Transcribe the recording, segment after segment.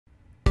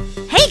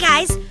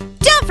guys,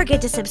 don't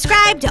forget to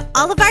subscribe to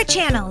all of our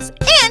channels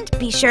and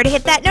be sure to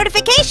hit that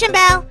notification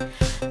bell.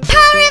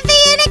 Power of the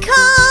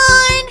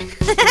unicorn!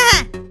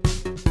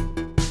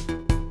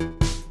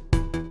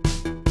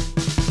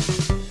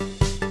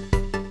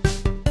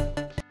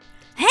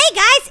 Hey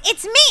guys,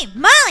 it's me,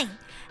 Molly,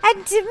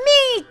 and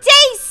me,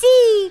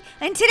 Daisy.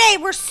 And today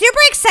we're super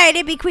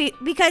excited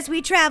because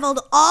we traveled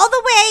all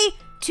the way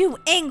to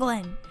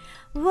England.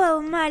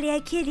 Whoa, Molly, I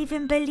can't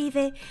even believe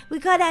it. We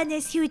got on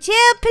this huge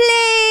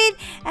airplane,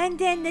 and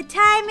then the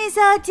time is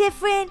all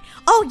different.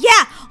 Oh,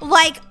 yeah,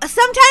 like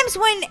sometimes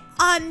when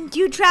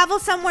you travel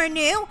somewhere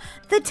new,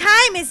 the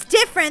time is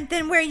different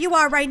than where you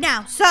are right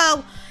now.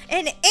 So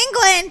in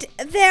England,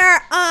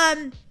 their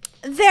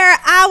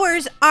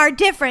hours are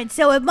different.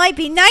 So it might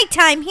be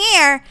nighttime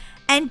here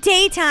and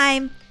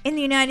daytime in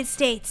the United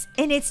States,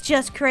 and it's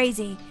just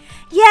crazy.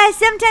 Yeah,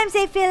 sometimes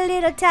I feel a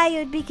little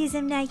tired because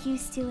I'm not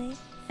used to it.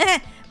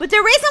 But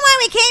the reason why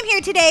we came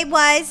here today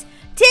was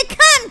to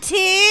come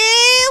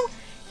to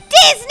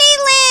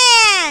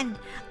Disneyland!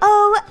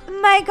 Oh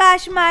my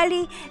gosh,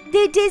 Molly,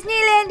 the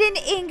Disneyland in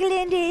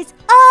England is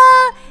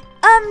all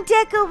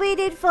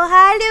decorated for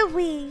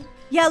Halloween.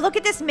 Yeah, look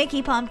at this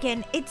Mickey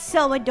pumpkin. It's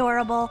so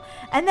adorable.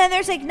 And then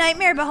there's like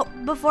Nightmare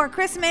Before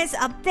Christmas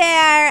up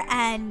there,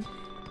 and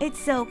it's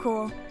so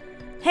cool.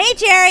 Hey,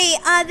 Jerry,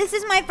 this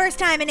is my first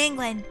time in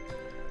England.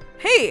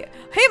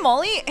 Hey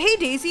Molly, hey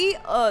Daisy,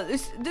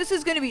 this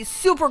is gonna be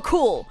super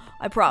cool,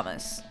 I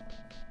promise.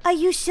 Are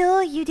you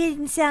sure? You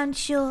didn't sound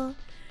sure.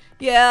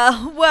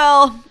 Yeah,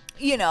 well,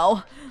 you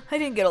know, I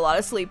didn't get a lot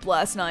of sleep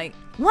last night.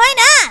 Why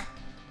not?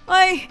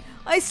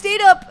 I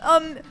stayed up,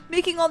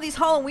 making all these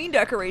Halloween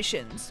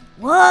decorations.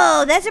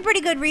 Whoa, that's a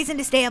pretty good reason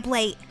to stay up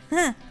late.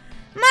 Huh.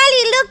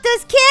 Molly, look,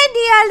 there's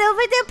candy all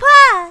over the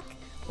park.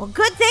 Well,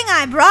 good thing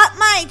I brought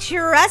my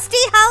trusty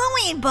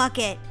Halloween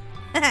bucket.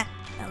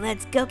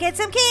 Let's go get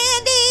some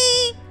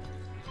candy.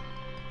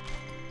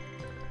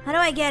 How do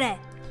I get it?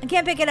 I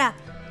can't pick it up.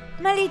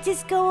 Molly,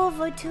 just go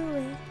over to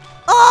it.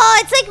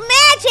 Oh, it's like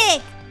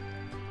magic.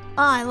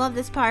 Oh, I love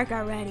this park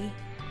already.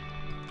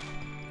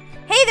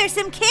 Hey, there's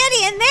some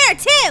candy in there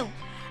too.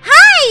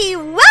 Hi,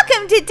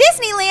 welcome to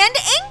Disneyland,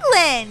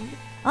 England.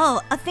 Oh,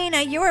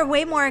 Athena, you were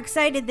way more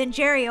excited than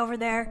Jerry over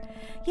there.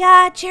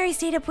 Yeah, Jerry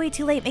stayed up way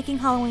too late making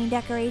Halloween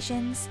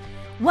decorations.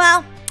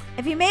 Well,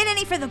 if he made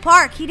any for the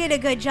park, he did a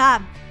good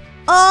job.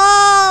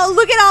 Oh,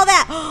 look at all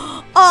that.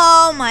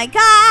 Oh my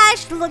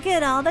gosh, look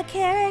at all the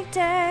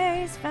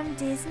characters from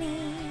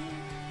Disney.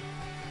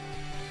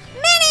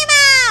 Minnie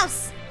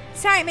Mouse!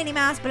 Sorry, Minnie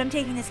Mouse, but I'm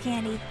taking this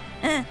candy.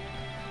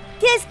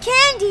 There's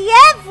candy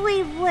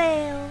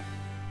everywhere.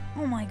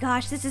 Oh my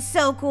gosh, this is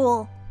so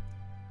cool.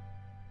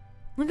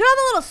 Look at all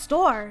the little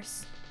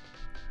stores.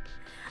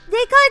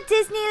 They call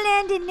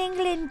Disneyland in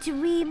England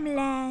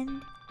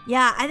Dreamland.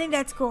 Yeah, I think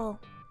that's cool.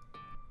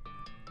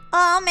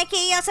 Oh,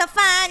 Mickey, you're so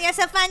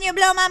fun, you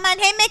blow my mind.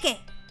 Hey,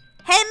 Mickey.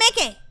 Hey,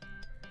 Mickey.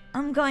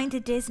 I'm going to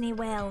Disney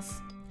Wales.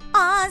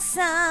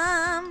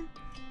 Awesome.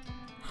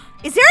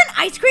 Is there an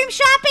ice cream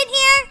shop in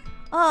here?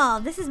 Oh,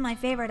 this is my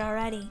favorite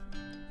already.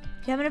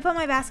 Okay, I'm going to put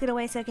my basket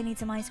away so I can eat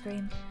some ice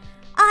cream.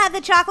 I'll have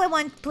the chocolate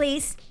one,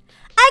 please.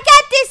 I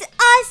got this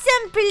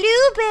awesome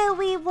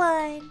blueberry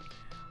one.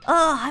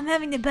 Oh, I'm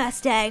having the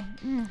best day.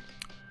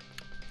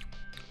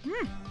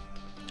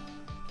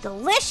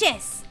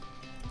 Delicious.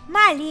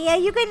 Molly, are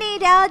you gonna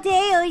eat all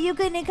day or are you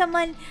gonna come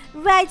on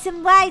ride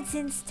some rides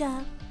and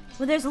stuff?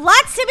 Well, there's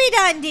lots to be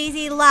done,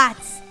 Daisy,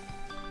 lots.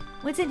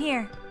 What's in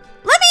here?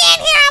 Let me in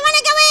here, I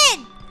wanna go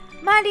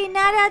in! Molly,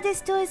 not all the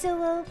stores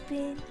are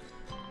open.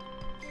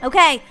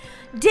 Okay,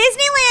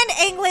 Disneyland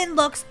England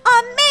looks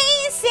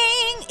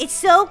amazing. It's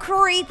so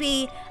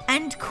creepy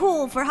and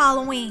cool for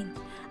Halloween.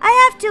 I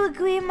have to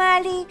agree,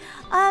 Molly.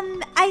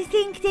 I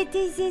think that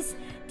this is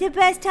the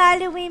best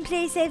Halloween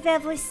place I've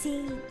ever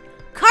seen.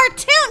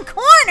 Cartoon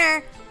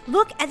Corner?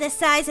 Look at the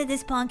size of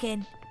this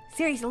pumpkin.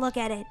 Seriously, look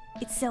at it.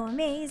 It's so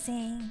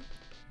amazing.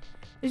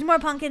 There's more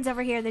pumpkins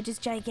over here. They're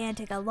just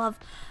gigantic. I never met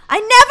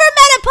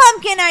a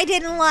pumpkin I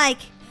didn't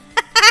like.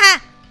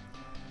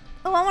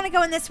 Oh, I want to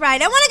go in this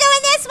ride. I want to go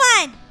in this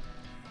one.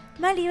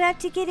 Molly, you have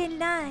to get in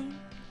line.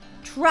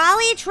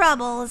 Trolley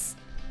Troubles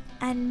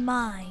and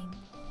mine.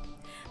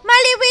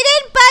 Molly, we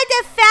didn't buy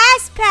the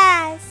Fast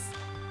Pass.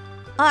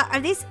 Are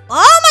these?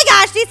 Oh my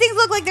gosh, these things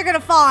look like they're going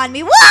to fall on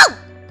me. Whoa!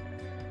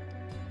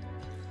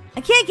 I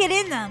can't get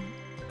in them.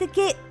 The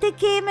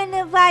game and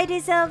the ride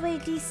is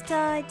already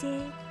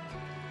started.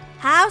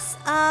 House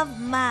of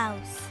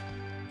Mouse.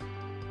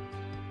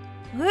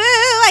 Woo!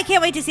 I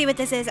can't wait to see what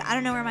this is. I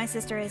don't know where my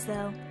sister is,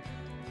 though.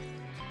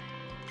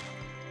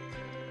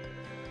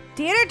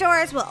 Theater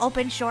doors will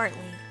open shortly.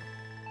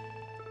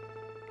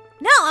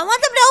 No, I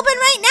want them to open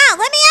right now.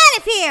 Let me out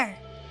of here.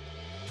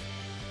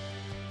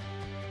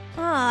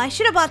 Oh, I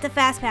should have bought the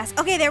Fast Pass.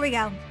 Okay, there we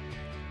go.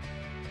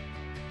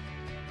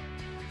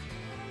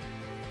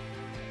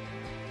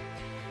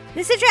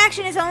 This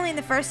attraction is only in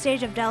the first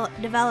stage of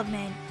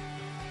development.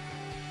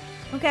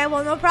 Okay,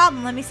 well, no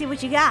problem. Let me see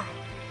what you got.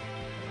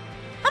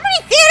 How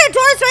many theater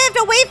doors do I have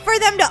to wait for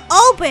them to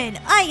open?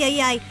 Ay, ay,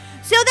 ay.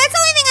 So that's the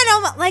only thing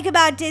I don't like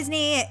about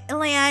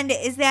Disneyland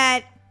is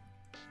that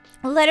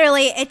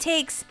literally it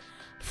takes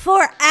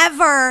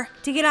forever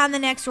to get on the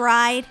next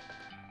ride.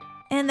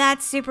 And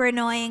that's super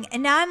annoying.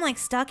 And now I'm like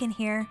stuck in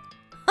here.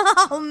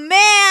 Oh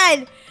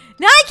man.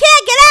 Now I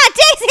can't get out.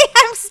 Daisy,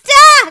 I'm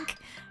stuck.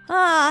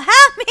 Oh,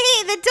 help me.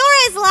 The door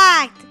is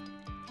locked.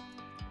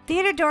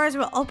 Theater doors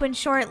will open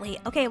shortly.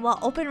 Okay, well,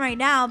 open right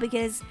now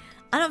because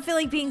I don't feel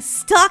like being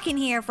stuck in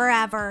here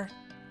forever.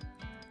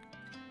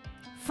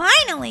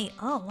 Finally.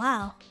 Oh,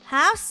 wow.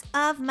 House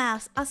of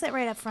Mouse. I'll sit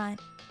right up front.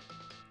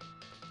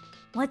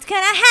 What's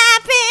gonna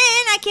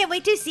happen? I can't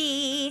wait to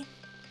see.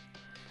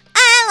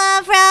 I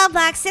love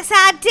Roblox, yes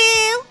I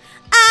do.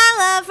 I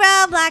love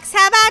Roblox,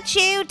 how about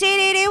you?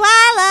 Do-do-do,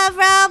 I love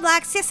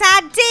Roblox, yes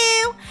I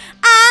do.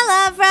 I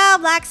love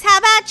Roblox, how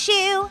about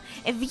you?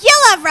 If you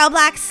love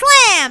Roblox,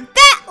 slam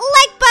that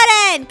like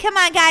button. Come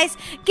on, guys,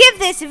 give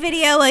this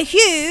video a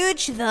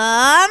huge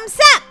thumbs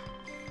up.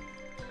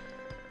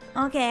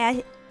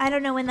 Okay, I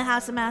don't know when the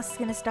House of Mouse is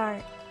gonna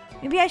start.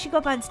 Maybe I should go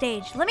up on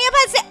stage. Let me up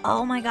on stage.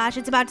 Oh my gosh,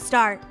 it's about to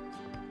start.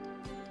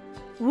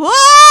 Whoa!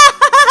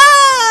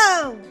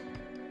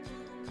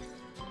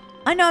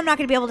 I know I'm not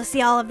going to be able to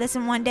see all of this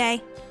in one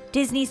day.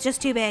 Disney's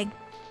just too big.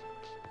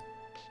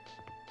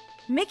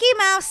 Mickey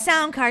Mouse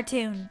sound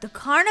cartoon. The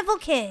Carnival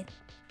Kid.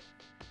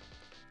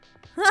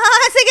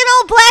 It's like an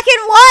old black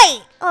and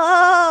white.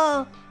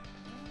 Oh.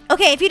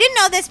 Okay, if you didn't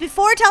know this,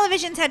 before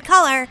televisions had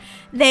color,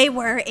 they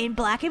were in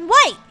black and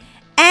white.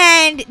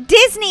 And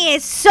Disney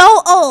is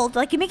so old,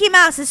 like Mickey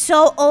Mouse is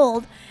so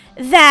old,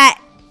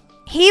 that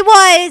he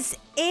was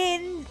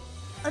in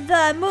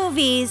the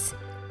movies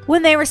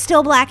when they were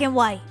still black and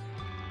white.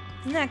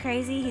 Isn't that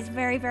crazy? He's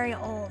very, very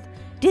old.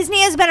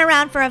 Disney has been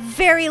around for a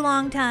very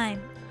long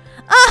time.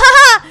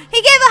 Ah!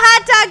 He gave a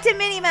hot dog to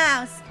Minnie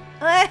Mouse.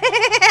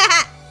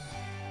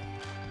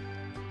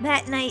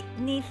 That night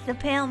neath the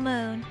pale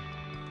moon.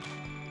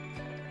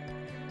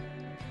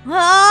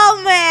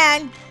 Oh,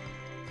 man.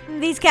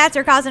 These cats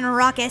are causing a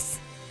ruckus.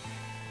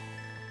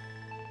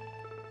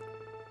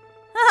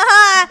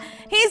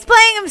 He's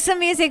playing him some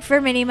music for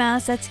Minnie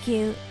Mouse. That's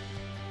cute.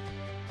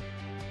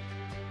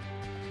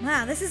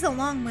 Wow, this is a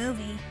long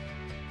movie.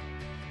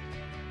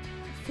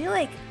 I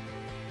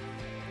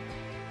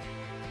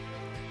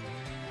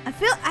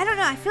don't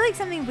know. I feel like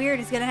something weird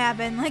is going to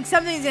happen. Like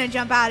something's going to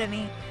jump out at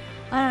me.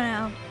 I don't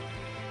know.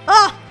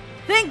 Oh,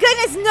 thank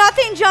goodness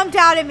nothing jumped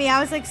out at me. I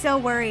was like so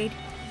worried.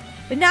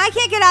 But now I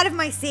can't get out of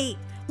my seat.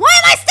 Why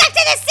am I stuck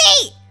to the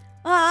seat?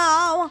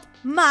 Oh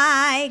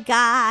my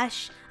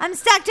gosh. I'm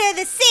stuck to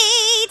the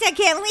seat. I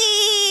can't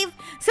leave.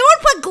 Someone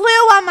put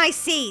glue on my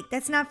seat.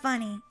 That's not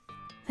funny.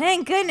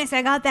 Thank goodness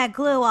I got that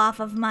glue off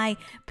of my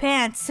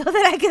pants so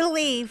that I could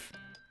leave.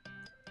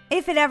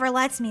 If it ever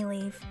lets me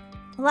leave.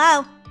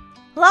 Hello?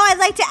 Hello, I'd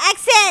like to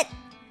exit.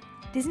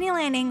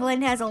 Disneyland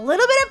England has a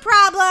little bit of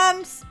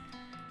problems.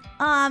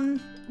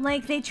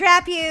 Like they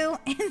trap you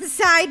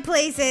inside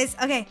places.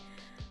 Okay.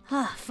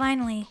 Oh,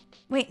 finally.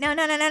 Wait, no. I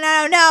didn't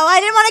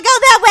want to go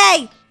that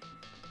way.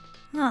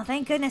 Oh,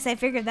 thank goodness I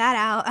figured that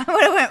out. I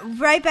would have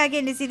went right back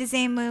in to see the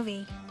same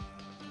movie.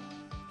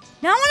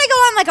 Now I want to go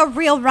on like a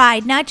real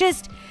ride, not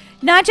just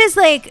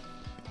like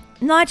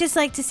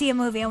to see a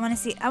movie. I want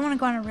to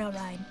go on a real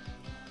ride.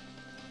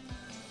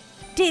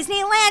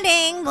 Disneyland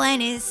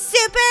England is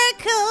super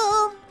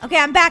cool. Okay,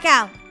 I'm back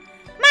out.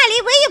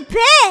 Miley, where you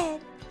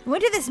been? I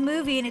went to this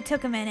movie and it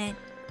took a minute.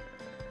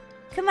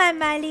 Come on,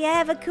 Miley, I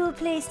have a cool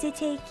place to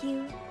take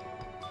you.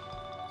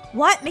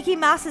 What? Mickey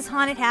Mouse's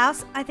haunted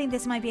house? I think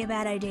this might be a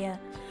bad idea.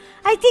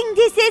 I think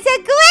this is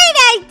a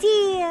great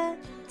idea.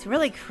 It's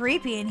really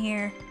creepy in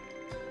here.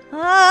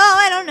 Oh,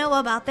 I don't know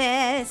about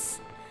this.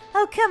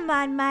 Oh, come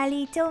on,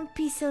 Miley. Don't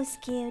be so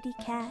scaredy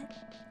cat.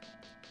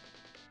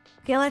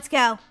 Okay, let's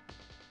go.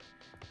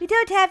 We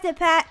don't have the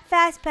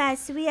fast pass,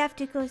 so we have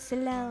to go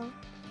slow.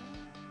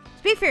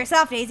 Speak for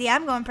yourself, Daisy.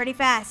 I'm going pretty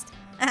fast.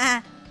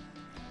 I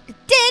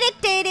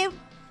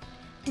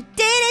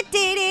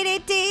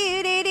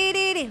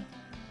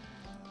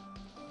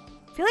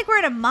feel like we're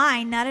in a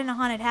mine, not in a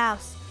haunted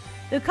house.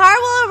 The car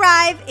will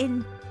arrive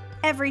in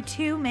every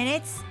 2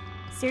 minutes.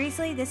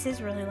 Seriously, this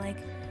is really like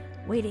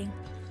waiting.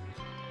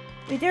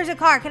 Wait, there's a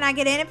car. Can I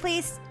get in it,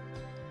 please?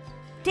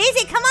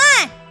 Daisy, come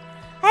on!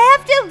 I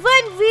have to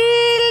run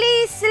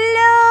really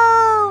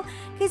slow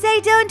because I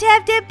don't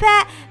have the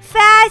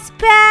fast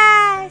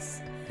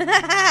pass.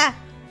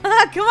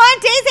 Come on,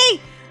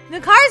 Daisy! The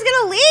car's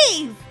gonna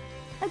leave.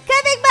 I'm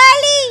coming,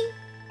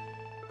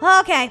 Molly.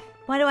 Okay,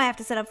 why do I have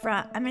to sit up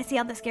front? I'm gonna see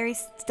all the scary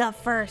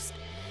stuff first.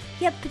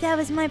 Yep, that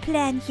was my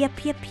plan. Yep.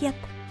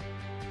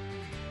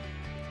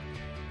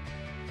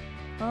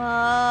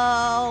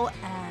 OMG.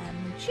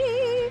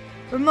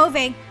 We're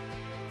moving.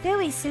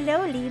 Very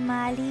slowly,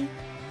 Molly.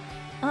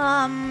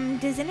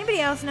 Does anybody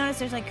else notice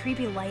there's like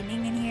creepy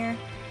lightning in here?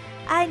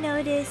 I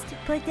noticed,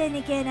 but then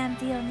again, I'm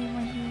the only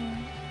one here.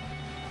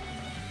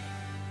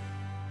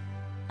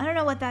 I don't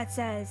know what that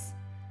says.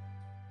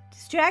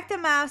 Distract the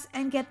mouse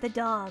and get the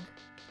dog.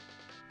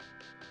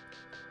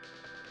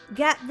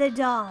 Get the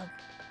dog.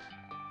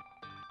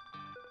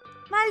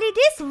 Molly,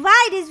 this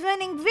ride is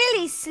running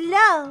really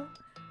slow.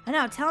 I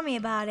know, tell me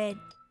about it.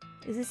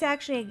 Is this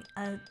actually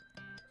a... Ah!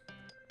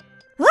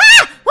 What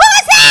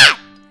was that?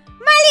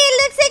 Molly,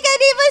 it looks like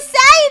an evil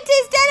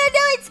scientist. I don't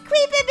know, it's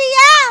creeping me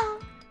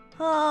out.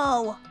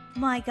 Oh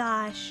my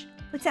gosh.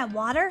 What's that,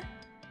 water?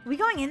 Are we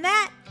going in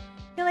that?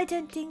 No, I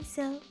don't think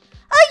so.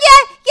 Oh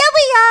yeah,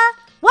 we are.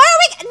 What are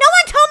we? No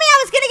one told me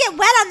I was gonna get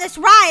wet on this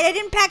ride. I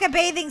didn't pack a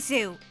bathing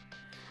suit.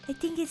 I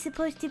think it's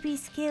supposed to be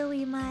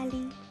scary,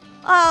 Molly.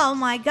 Oh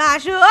my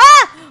gosh.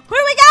 Ah!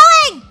 Where are we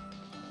going?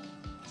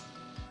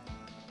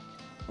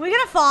 We're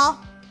gonna fall.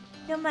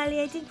 No,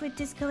 Molly, I think we're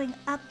just going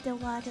up the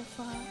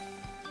waterfall.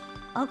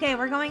 Okay,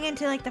 we're going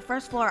into like the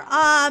first floor.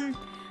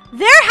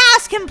 Their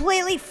house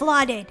completely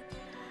flooded.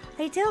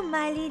 I told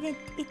Molly that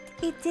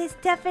it is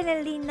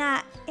definitely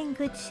not in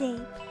good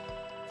shape.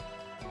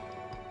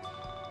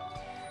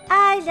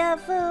 I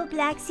love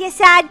Roblox,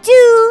 yes I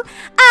do.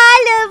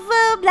 I love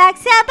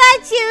Roblox, how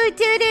about you?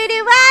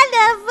 Do-do-do, I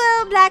love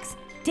Roblox.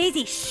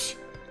 Daisy, shh.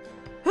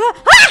 Ah!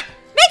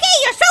 Mickey,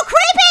 you're so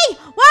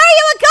creepy! Why are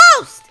you a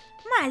ghost?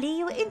 Molly,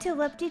 you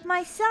interrupted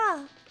my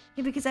song.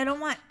 Yeah, because I don't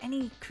want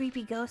any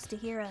creepy ghosts to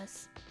hear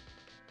us.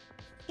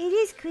 It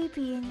is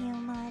creepy in here,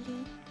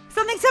 Molly.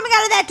 Something's coming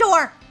out of that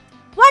door.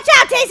 Watch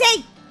out,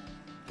 Daisy!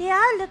 They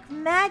all look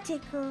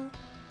magical.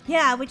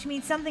 Yeah, which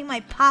means something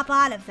might pop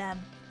out of them.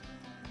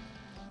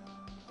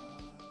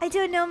 I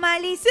don't know,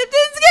 Molly.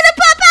 Something's gonna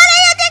pop out.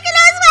 I have to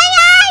close my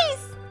eyes.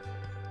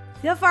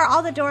 So far,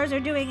 all the doors are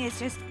doing is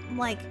just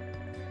like,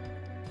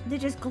 they're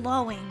just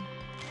glowing.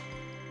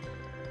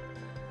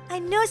 I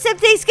know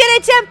something's gonna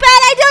jump out.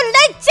 I don't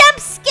like jump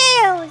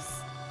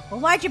scares. Well,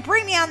 why'd you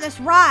bring me on this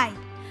ride?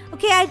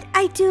 Okay,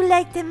 I do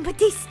like them, but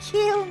they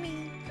scare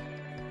me.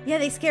 Yeah,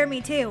 they scare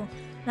me too.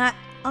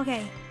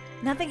 Okay,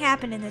 nothing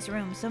happened in this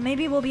room, so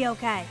maybe we'll be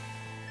okay.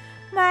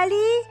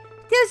 Molly,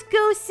 there's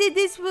ghosts in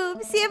this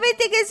room. See,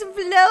 everything is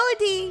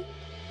floating.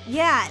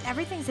 Yeah,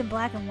 everything's in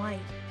black and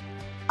white.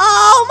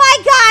 Oh my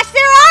gosh,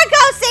 there are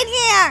ghosts in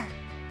here.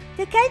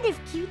 They're kind of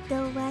cute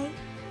though, right?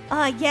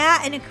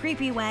 Yeah, in a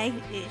creepy way,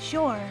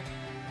 sure.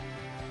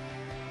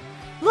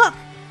 Look,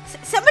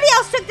 somebody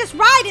else took this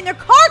ride and their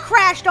car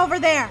crashed over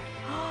there.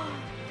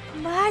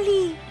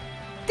 Molly,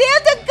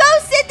 they're the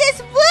ghosts in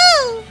this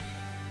room.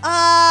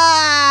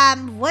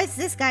 What's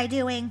this guy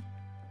doing?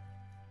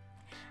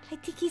 I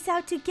think he's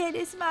out to get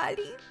us, Molly.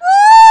 Woo!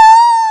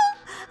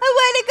 I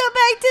want to go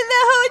back to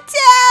the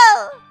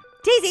hotel.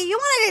 Daisy, you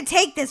wanted to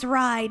take this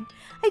ride.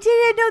 I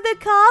didn't know the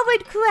car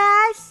would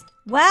crash.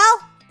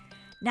 Well,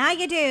 now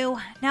you do.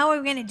 Now what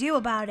are we going to do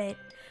about it?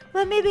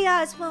 Well, maybe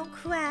ours won't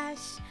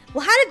crash.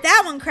 Well, how did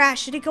that one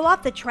crash? Did it go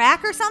off the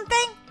track or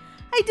something?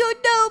 I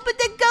don't know, but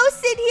the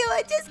ghosts in here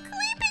are just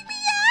creeping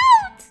me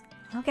out.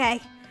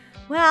 Okay.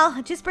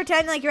 Well, just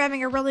pretend like you're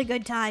having a really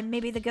good time.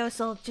 Maybe the ghosts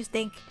will just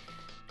think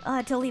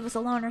to leave us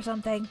alone or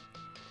something.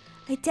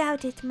 I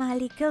doubt it,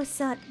 Molly.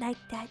 Ghosts aren't like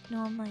that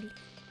normally.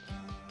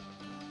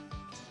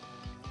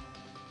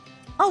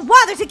 Oh,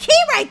 wow, there's a key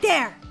right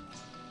there.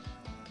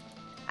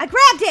 I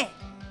grabbed it.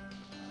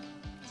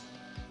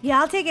 Yeah,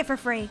 I'll take it for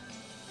free.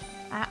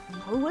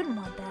 Who wouldn't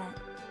want that?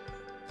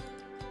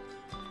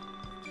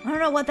 I don't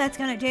know what that's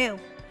gonna do.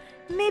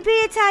 Maybe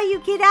it's how you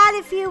get out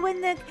of here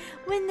when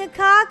the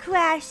car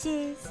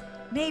crashes.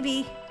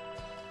 Maybe.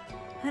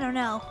 I don't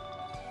know.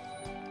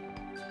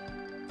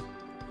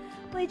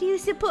 Where do you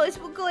suppose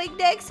we're going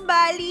next,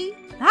 Molly?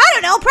 I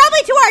don't know.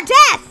 Probably to our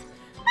death.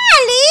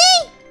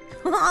 Molly!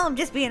 I'm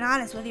just being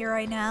honest with you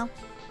right now.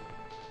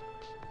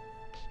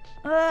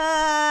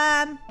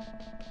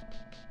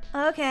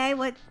 Okay,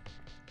 what?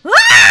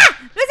 Ah!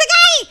 There's a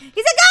guy!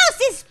 He's a ghost!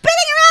 He's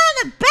spinning around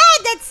on the bed!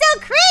 That's so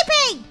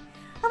creepy!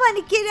 I want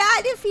to get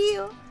out of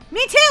here.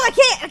 Me too! I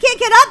can't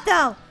get up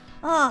though!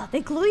 Oh, they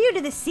glue you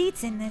to the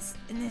seats in this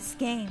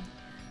game.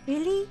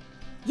 Really?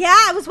 Yeah,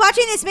 I was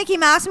watching this Mickey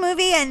Mouse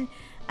movie and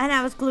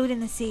I was glued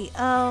in the seat.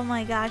 Oh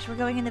my gosh, we're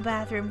going in the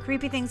bathroom.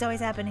 Creepy things always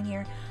happen in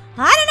here.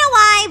 I don't know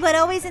why, but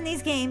always in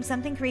these games,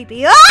 something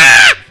creepy.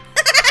 Ah!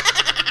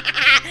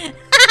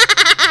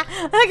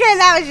 Okay,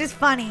 that was just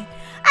funny.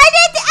 I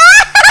did.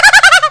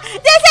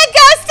 There's a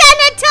ghost on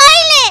the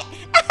toilet.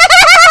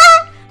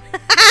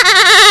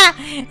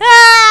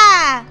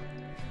 Ah!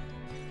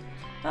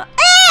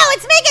 Ew!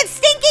 It's making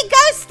stinky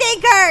ghost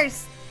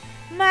stinkers.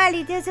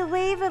 Molly, there's a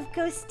wave of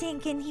ghost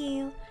stink in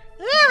here.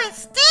 Ew! It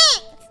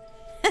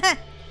stinks.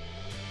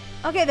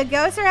 Okay, the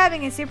ghosts are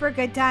having a super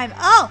good time.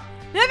 Oh,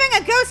 they're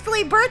having a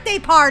ghostly birthday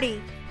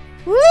party.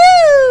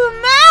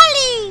 Woo,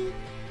 Molly!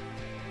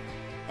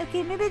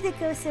 Okay, maybe the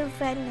ghost's so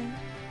friendly.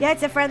 Yeah,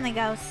 it's a friendly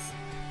ghost.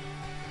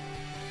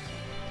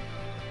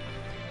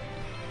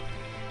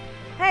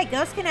 Hey,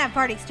 ghosts can have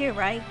parties too,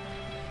 right?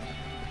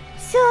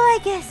 So I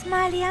guess,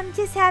 Molly, I'm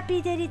just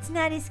happy that it's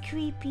not as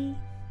creepy.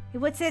 Hey,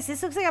 what's this?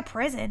 This looks like a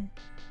prison.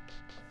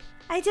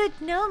 I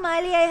don't know,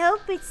 Molly. I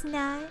hope it's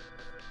not.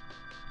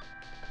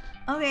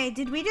 Okay,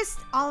 did we just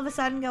all of a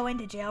sudden go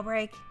into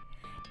jailbreak?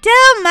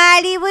 No,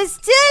 Molly, we're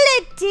still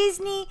at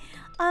Disney,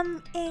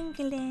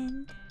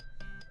 England.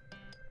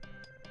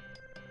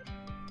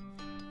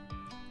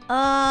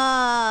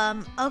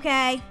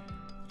 Okay.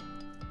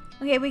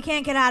 Okay, we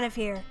can't get out of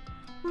here.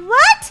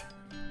 What?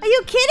 Are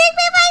you kidding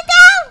me right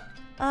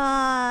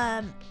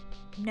now?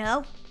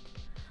 No.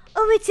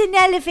 Oh, it's an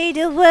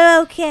elevator.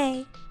 We're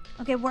okay.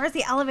 Okay, where's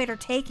the elevator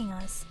taking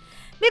us?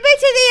 Maybe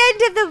to the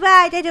end of the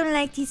ride. I don't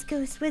like these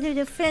ghosts, whether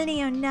they're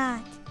friendly or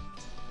not.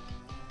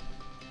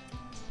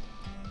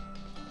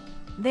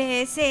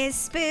 This is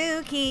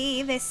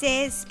spooky. This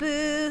is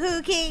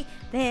spooky.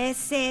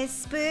 This is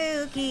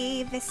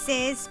spooky. This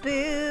is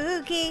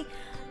spooky.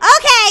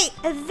 Okay.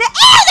 Ew, there's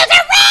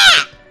a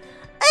rat!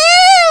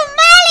 Ooh,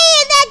 Molly,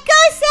 and that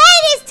ghost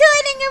head is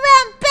turning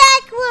around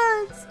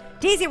backwards.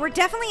 Daisy, we're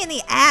definitely in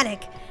the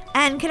attic.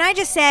 And can I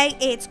just say,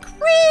 it's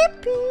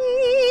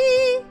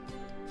creepy.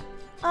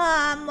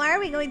 Why are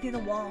we going through the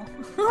wall?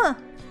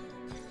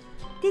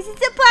 This is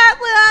the part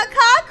where our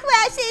car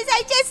crashes.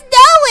 I just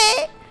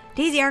know it.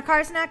 Daisy, our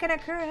car's not gonna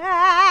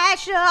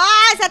crash.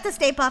 Oh, is that the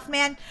Stay Puft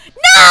Man?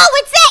 No,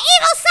 it's that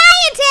evil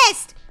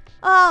scientist.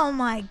 Oh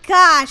my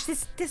gosh,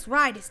 this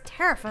ride is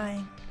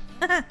terrifying.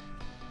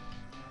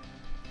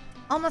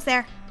 Almost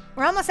there.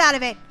 We're almost out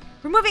of it.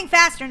 We're moving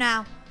faster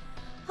now.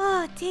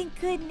 Oh, thank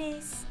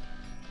goodness.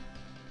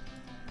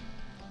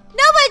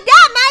 No, we're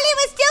not, Molly.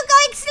 We're still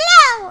going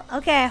slow.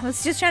 Okay, I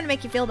was just trying to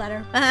make you feel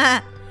better.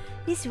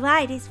 This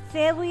ride is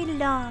very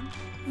long.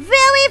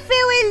 Very,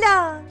 very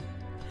long.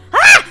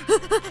 Ah!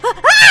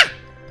 Ah!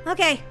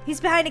 Okay, he's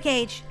behind a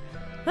cage.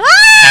 Ah!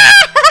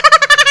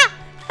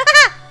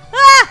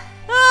 Ah!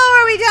 Oh,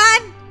 are we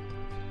done?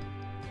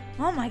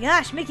 Oh my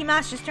gosh, Mickey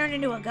Mouse just turned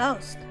into a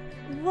ghost.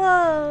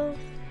 Whoa.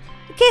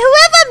 Okay,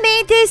 whoever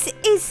made this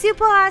is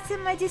super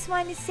awesome. I just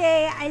want to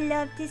say I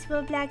love this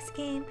Roblox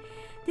game.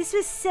 This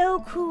was so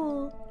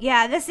cool.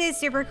 Yeah, this is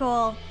super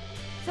cool.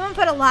 Someone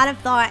put a lot of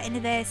thought into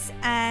this,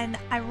 and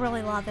I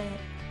really love it.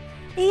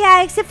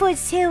 Yeah, except for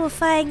it's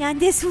terrifying on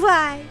this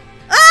ride.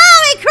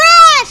 Oh, it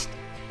crashed!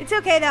 It's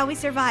okay, though. We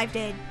survived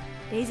it.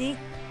 Daisy?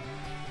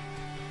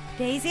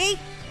 Daisy?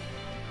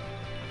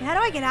 How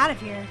do I get out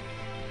of here?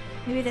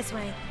 Maybe this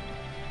way.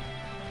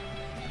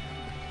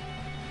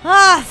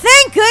 Oh,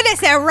 thank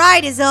goodness that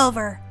ride is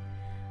over.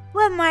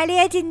 Well, Marley,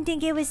 I didn't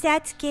think it was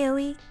that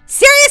scary.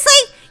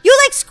 Seriously? You,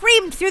 like,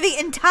 screamed through the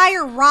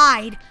entire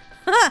ride.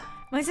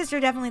 My sister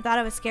definitely thought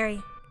it was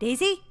scary.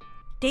 Daisy?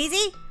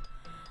 Daisy?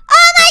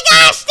 Oh my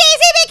gosh!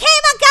 Daisy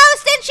became a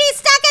ghost and she's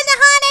stuck in the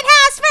haunted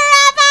house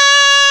forever!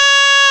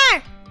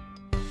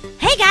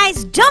 Hey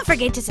guys, don't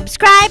forget to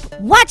subscribe,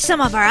 watch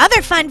some of our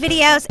other fun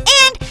videos,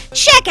 and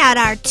check out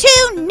our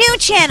 2 new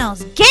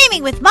channels,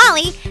 Gaming with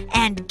Molly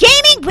and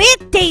Gaming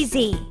with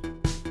Daisy.